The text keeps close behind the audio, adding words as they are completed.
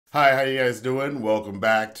Hi, how you guys doing? Welcome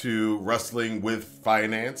back to Wrestling with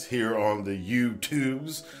Finance here on the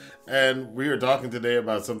YouTubes. And we are talking today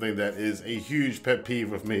about something that is a huge pet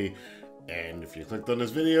peeve of me. And if you clicked on this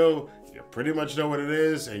video, you pretty much know what it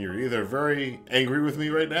is, and you're either very angry with me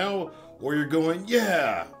right now, or you're going,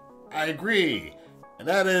 yeah, I agree. And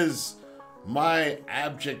that is my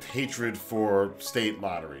abject hatred for state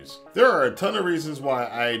lotteries. There are a ton of reasons why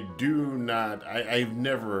I've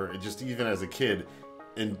never, just even as a kid,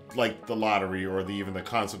 in like the lottery or even the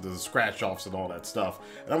concept of the scratch offs and all that stuff.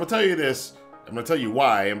 And I'm gonna tell you this, I'm gonna tell you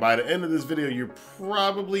why, and by the end of this video, you're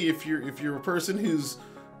probably, if you're a person who's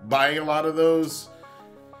buying a lot of those,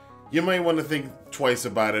 you might want to think twice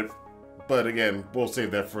about it. But again, we'll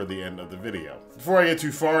save that for the end of the video. Before I get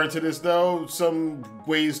too far into this though, some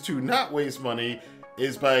ways to not waste money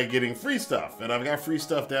is by getting free stuff. And I've got free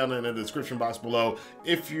stuff down in the description box below.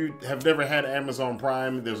 If you have never had Amazon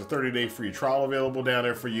Prime, there's a 30-day free trial available down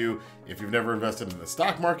there for you. If you've never invested in the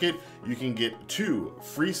stock market, you can get 2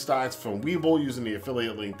 free stocks from Webull using the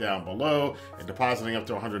affiliate link down below and depositing up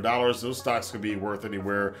to $100. Those stocks could be worth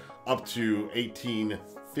anywhere up to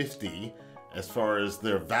 $18.50 as far as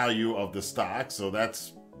their value of the stock. So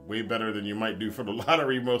that's way better than you might do for the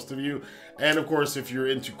lottery, most of you. And of course, if you're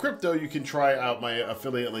into crypto, you can try out my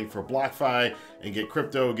affiliate link for BlockFi and get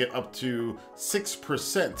crypto, get up to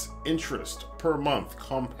 6% interest per month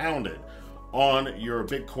compounded on your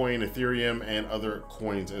Bitcoin, Ethereum, and other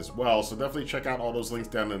coins as well. So definitely check out all those links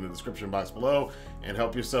down in the description box below and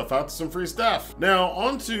help yourself out to some free stuff. Now,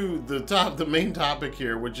 on to the main topic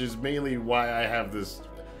here, which is mainly why I have this,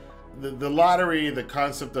 the lottery, the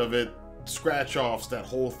concept of it, scratch offs, that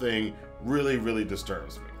whole thing really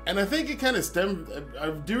disturbs me. And I think it kind of stemmed,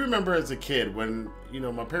 I do remember as a kid when, you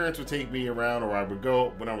know, my parents would take me around, or I would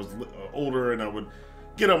go when I was older and I would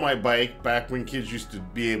get on my bike. Back when kids used to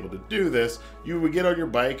be able to do this, you would get on your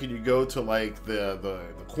bike and you go to like the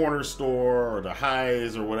corner store or the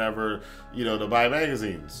Highs or whatever, you know, to buy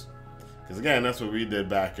magazines. Because again, that's what we did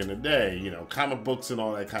back in the day, you know, comic books and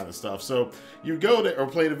all that kind of stuff. So you go there, or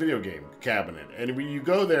play the video game cabinet, and when you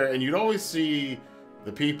go there, and you'd always see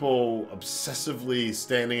the people obsessively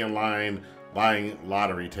standing in line buying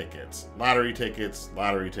lottery tickets, lottery tickets,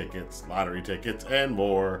 lottery tickets, lottery tickets, and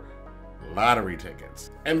more lottery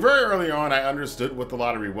tickets. And very early on, I understood what the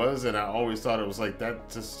lottery was, and I always thought it was like, that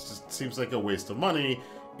just seems like a waste of money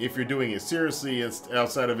if you're doing it seriously. It's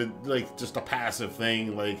outside of it, like just a passive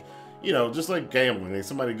thing, like, you know, just like gambling. Like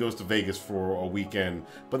somebody goes to Vegas for a weekend,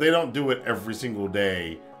 but they don't do it every single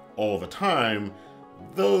day, all the time.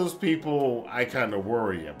 Those people I kind of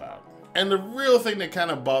worry about. And the real thing that kind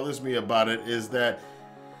of bothers me about it is that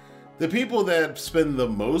the people that spend the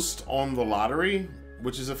most on the lottery,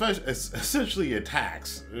 which is essentially a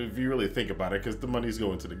tax, if you really think about it, because the money's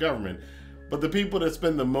going to the government, but the people that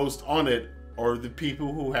spend the most on it are the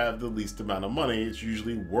people who have the least amount of money. It's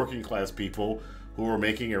usually working class people who are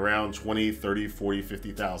making around $20, $30,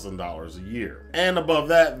 $40, $50,000 a year. And above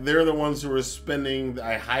that, they're the ones who are spending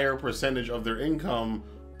a higher percentage of their income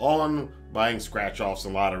on buying scratch-offs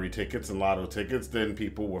and lottery tickets and lotto tickets than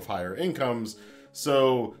people with higher incomes.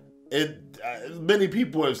 So many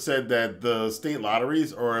people have said that the state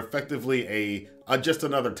lotteries are effectively just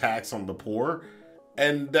another tax on the poor.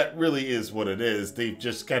 And that really is what it is. They've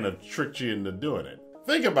just kind of tricked you into doing it.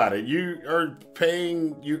 Think about it. You are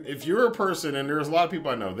paying, if you're a person, and there's a lot of people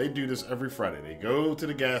I know, they do this every Friday. They go to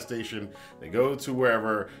the gas station, they go to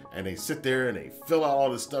wherever, and they sit there and they fill out all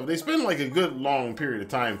this stuff. They spend like a good long period of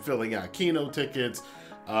time filling out Keno tickets.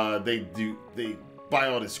 They buy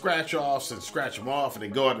all these scratch offs and scratch them off, and they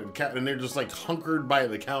go out to the counter, and they're just like hunkered by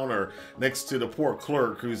the counter next to the poor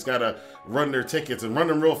clerk who's got to run their tickets and run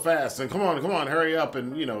them real fast. And come on, hurry up.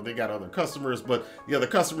 And you know, they got other customers, but the other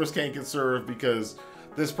customers can't get served because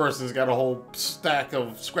this person's got a whole stack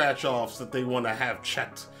of scratch offs that they want to have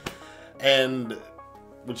checked. And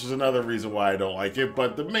which is another reason why I don't like it.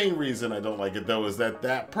 But the main reason I don't like it though is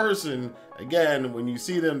that person, again, when you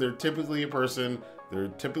see them, they're typically a person, they're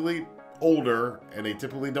typically older, and they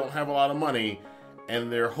typically don't have a lot of money,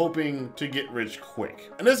 and they're hoping to get rich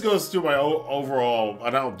quick. And this goes to my overall,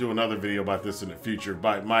 and I'll do another video about this in the future,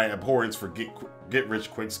 but my abhorrence for get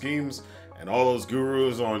rich quick schemes and all those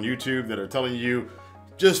gurus on YouTube that are telling you,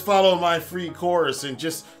 just follow my free course and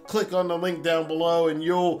just click on the link down below and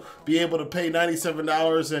you'll be able to pay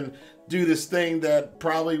 $97 and do this thing that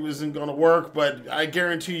probably wasn't going to work, but I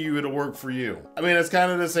guarantee you it'll work for you. I mean, it's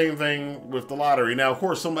kind of the same thing with the lottery. Now, of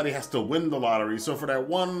course, somebody has to win the lottery. So for that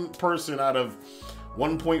one person out of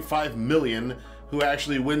 1.5 million who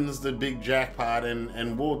actually wins the big jackpot,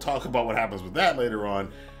 and we'll talk about what happens with that later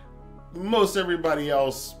on, most everybody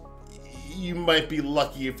else, you might be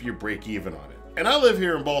lucky if you break even on it. And I live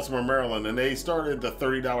here in Baltimore, Maryland, and they started the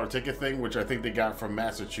 $30 ticket thing, which I think they got from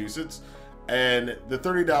Massachusetts. And the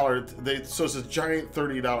 $30, so it's a giant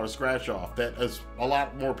 $30 scratch off that a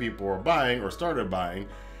lot more people are buying or started buying.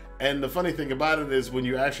 And the funny thing about it is when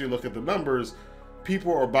you actually look at the numbers,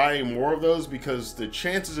 people are buying more of those because the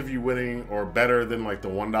chances of you winning are better than like the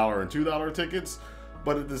 $1 and $2 tickets.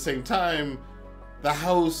 But at the same time, the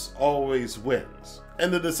house always wins.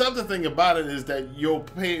 And the deceptive thing about it is that you'll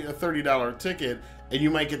pay a $30 ticket and you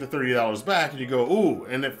might get the $30 back and you go, ooh,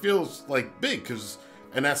 and it feels like big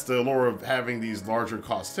and that's the allure of having these larger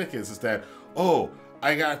cost tickets is that, oh,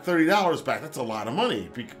 I got $30 back. That's a lot of money,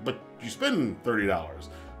 but you spend $30.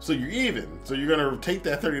 So you're even. So you're going to take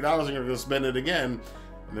that $30 and you're going to spend it again.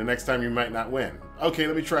 And the next time you might not win. Okay,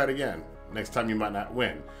 let me try it again. Next time you might not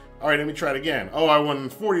win. All right, let me try it again. Oh, I won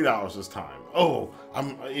 $40 this time. Oh,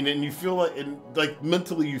 and then you feel like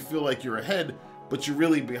mentally you feel like you're ahead, but you're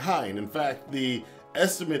really behind. In fact, the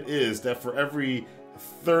estimate is that for every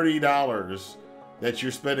 $30 that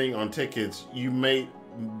you're spending on tickets, you may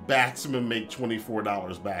maximum make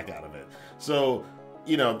 $24 back out of it. So,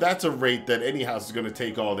 you know, that's a rate that any house is going to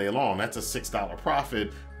take all day long. That's a $6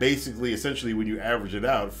 profit, basically, essentially, when you average it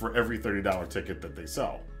out for every $30 ticket that they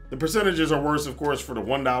sell. The percentages are worse, of course, for the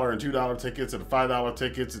 $1 and $2 tickets and the $5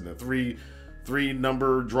 tickets and the three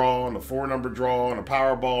number draw and the 4-number draw and a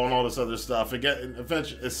Powerball and all this other stuff. Again,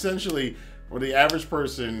 essentially, for the average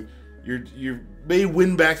person, you may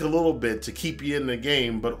win back a little bit to keep you in the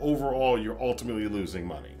game, but overall, you're ultimately losing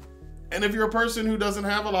money. And if you're a person who doesn't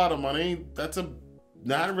have a lot of money, that's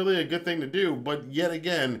not really a good thing to do. But yet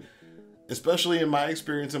again, especially in my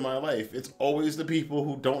experience in my life, it's always the people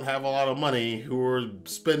who don't have a lot of money who are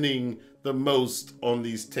spending the most on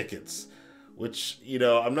these tickets, which, you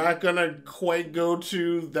know, I'm not going to quite go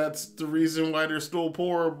to. That's the reason why they're still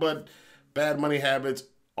poor, but bad money habits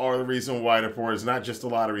are the reason why they're poor. It's not just a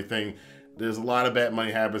lottery thing. There's a lot of bad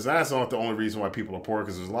money habits. And that's not the only reason why people are poor,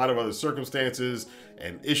 because there's a lot of other circumstances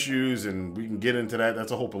and issues, and we can get into that.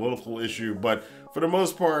 That's a whole political issue. But for the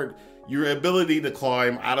most part, your ability to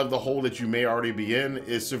climb out of the hole that you may already be in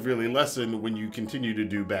is severely lessened when you continue to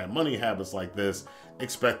do bad money habits like this,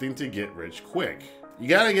 expecting to get rich quick. You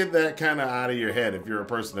got to get that kind of out of your head if you're a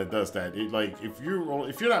person that does that. If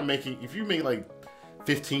you make like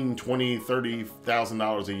 $15,000, $20,000,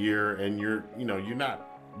 $30,000 a year and you're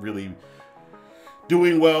not really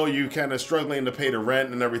doing well, you kind of struggling to pay the rent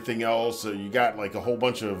and everything else. So you got like a whole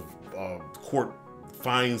bunch of court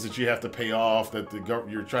fines that you have to pay off that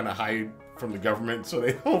you're trying to hide from the government so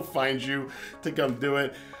they don't find you to come do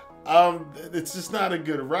it. It's just not a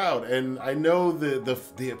good route. And I know the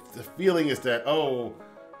feeling is that, oh,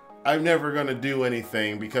 I'm never going to do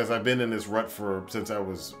anything because I've been in this rut since I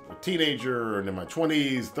was a teenager and in my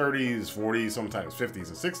 20s, 30s, 40s, sometimes 50s and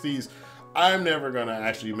 60s. I'm never going to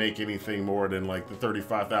actually make anything more than like the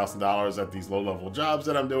 $35,000 at these low-level jobs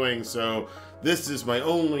that I'm doing. So this is my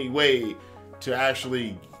only way to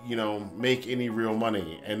actually, make any real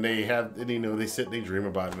money. And they sit and they dream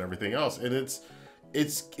about it and everything else. And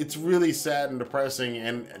it's really sad and depressing.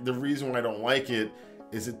 And the reason why I don't like it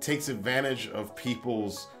is it takes advantage of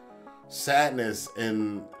people's sadness,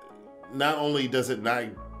 and not only does it not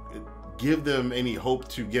give them any hope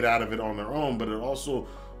to get out of it on their own, but it also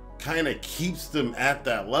kind of keeps them at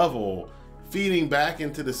that level, feeding back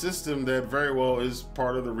into the system that very well is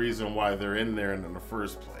part of the reason why they're in there in the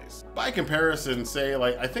first place. By comparison, say,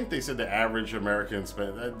 like, I think they said the average American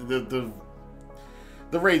spend,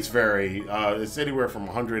 the rates vary. It's anywhere from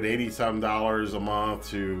 $180 a month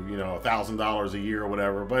to, $1,000 a year or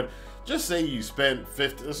whatever. But just say you spent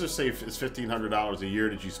let's just say it's $1,500 a year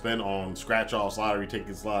that you spend on scratch-offs, lottery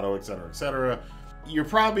tickets, lotto, etc., etc. You're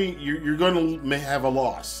going to have a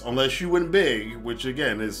loss unless you win big, which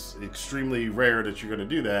again is extremely rare that you're going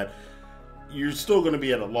to do that. You're still going to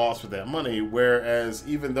be at a loss with that money. Whereas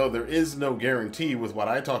even though there is no guarantee with what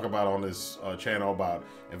I talk about on this channel about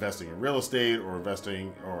investing in real estate or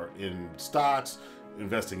investing in stocks,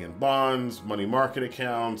 investing in bonds, money market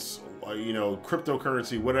accounts,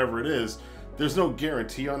 cryptocurrency, whatever it is, there's no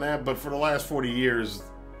guarantee on that. But for the last 40 years,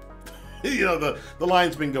 the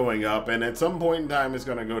line's been going up, and at some point in time it's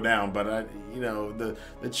going to go down. But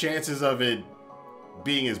the chances of it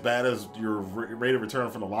being as bad as your rate of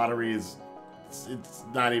return from the lottery it's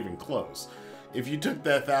not even close. If you took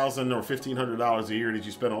that $1,000 or $1,500 a year that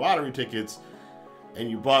you spent on lottery tickets and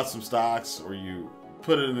you bought some stocks, or you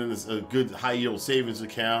put it in a good high yield savings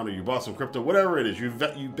account, or you bought some crypto, whatever it is, you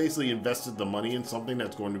basically invested the money in something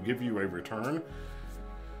that's going to give you a return.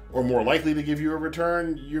 or more likely to give you a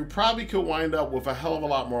return, you probably could wind up with a hell of a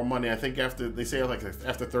lot more money. I think after, they say like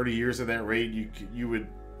after 30 years at that rate, you would,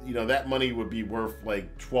 you know, that money would be worth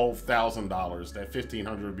like $12,000. That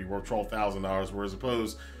 $1,500 would be worth $12,000, whereas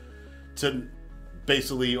opposed to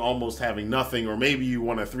basically almost having nothing, or maybe you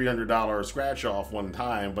won a $300 scratch off one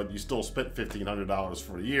time, but you still spent $1,500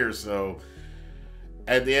 for the year. So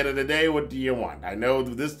at the end of the day, what do you want? I know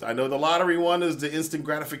the lottery one is the instant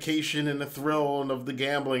gratification and the thrill and of the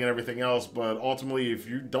gambling and everything else, but ultimately, if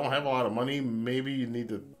you don't have a lot of money, maybe you need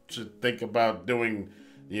to think about doing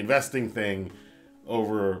the investing thing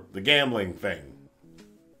over the gambling thing.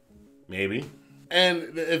 Maybe.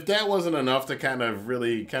 And if that wasn't enough to kind of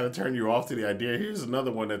really kind of turn you off to the idea, here's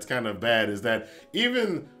another one that's kind of bad, is that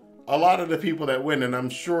even a lot of the people that win, and I'm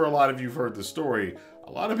sure a lot of you've heard the story,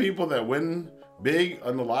 a lot of people that win big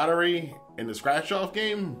on the lottery in the scratch-off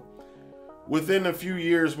game, within a few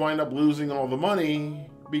years wind up losing all the money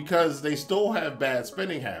because they still have bad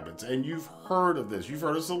spending habits. And you've heard of this. You've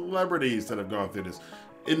heard of celebrities that have gone through this.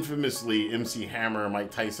 Infamously, MC Hammer,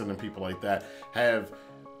 Mike Tyson, and people like that have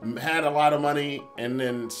had a lot of money and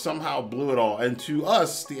then somehow blew it all. And to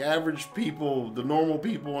us, the average people, the normal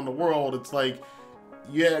people in the world, it's like,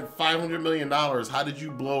 you had $500 million. How did you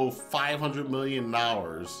blow $500 million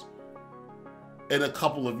in a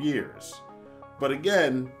couple of years? But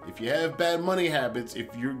again, if you have bad money habits, if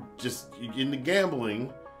you're just into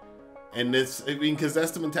gambling, and it's, I mean, because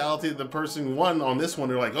that's the mentality of the person won on this one.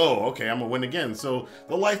 They're like, oh, okay, I'm gonna win again. So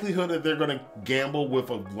the likelihood that they're gonna gamble with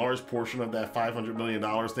a large portion of that $500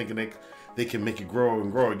 million, thinking they can make it grow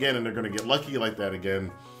and grow again, and they're gonna get lucky like that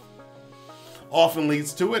again, often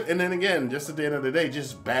leads to it. And then again, just at the end of the day,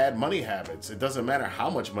 just bad money habits. It doesn't matter how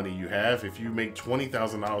much money you have. If you make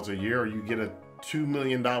 $20,000 a year, or you get a $2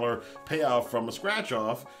 million payout from a scratch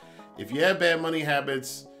off, if you have bad money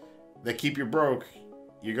habits that keep you broke,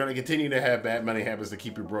 you're going to continue to have bad money habits that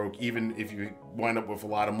keep you broke, even if you wind up with a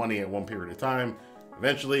lot of money at one period of time.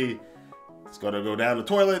 Eventually, it's going to go down the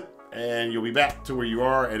toilet, and you'll be back to where you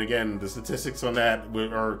are. And again, the statistics on that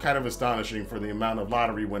are kind of astonishing for the amount of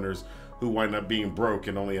lottery winners who wind up being broke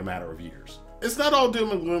in only a matter of years. It's not all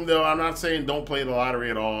doom and gloom, though. I'm not saying don't play the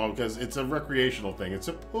lottery at all, because it's a recreational thing. It's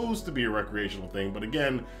supposed to be a recreational thing. But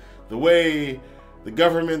again, the way the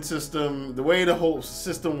government system, the way the whole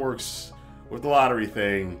system works with the lottery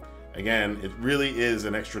thing, again, it really is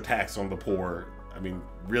an extra tax on the poor. I mean,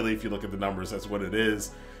 really, if you look at the numbers, that's what it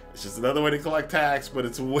is. It's just another way to collect tax, but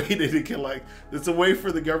it's a way to collect, it's a way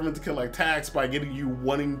for the government to collect tax by getting you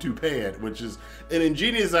wanting to pay it, which is an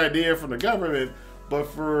ingenious idea from the government, but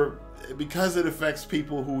because it affects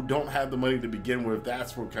people who don't have the money to begin with,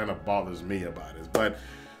 that's what kind of bothers me about it. But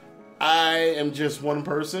I am just one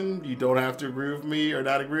person. You don't have to agree with me or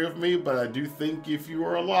not agree with me, but I do think if you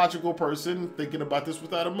are a logical person thinking about this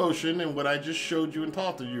without emotion and what I just showed you and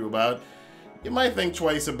talked to you about, you might think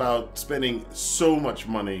twice about spending so much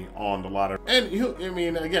money on the lottery. And I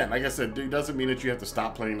mean, again, like I said, it doesn't mean that you have to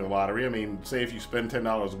stop playing the lottery. I mean, say if you spend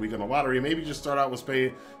 $10 a week on the lottery, maybe just start out with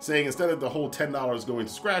saying instead of the whole $10 going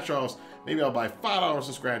to scratch-offs, maybe I'll buy $5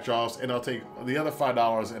 of scratch-offs, and I'll take the other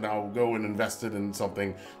 $5 and I'll go and invest it in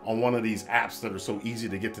something on one of these apps that are so easy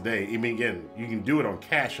to get today. I mean, again, you can do it on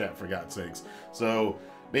Cash App, for God's sakes. So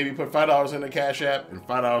maybe put $5 in the Cash App and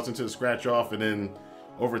 $5 into the scratch-off, and then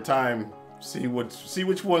over time, see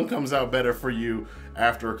which one comes out better for you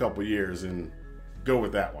after a couple years, and go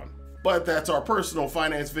with that one. But that's our personal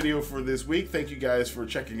finance video for this week. Thank you guys for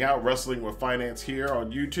checking out Wrestling with Finance here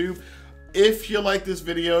on YouTube. If you like this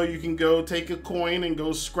video, you can go take a coin and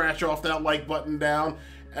go scratch off that like button down,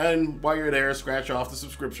 and while you're there, scratch off the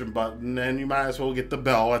subscription button, and you might as well get the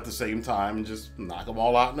bell at the same time and just knock them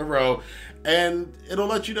all out in a row, and it'll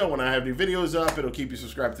let you know when I have new videos up. It'll keep you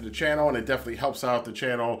subscribed to the channel, and it definitely helps out the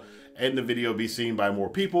channel and the video be seen by more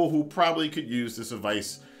people who probably could use this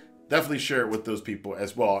advice. Definitely share it with those people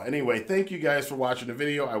as well. Anyway, thank you guys for watching the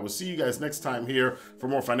video. I will see you guys next time here for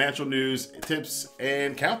more financial news, tips,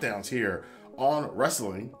 and countdowns here on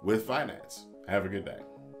Wrestling with Finance. Have a good day.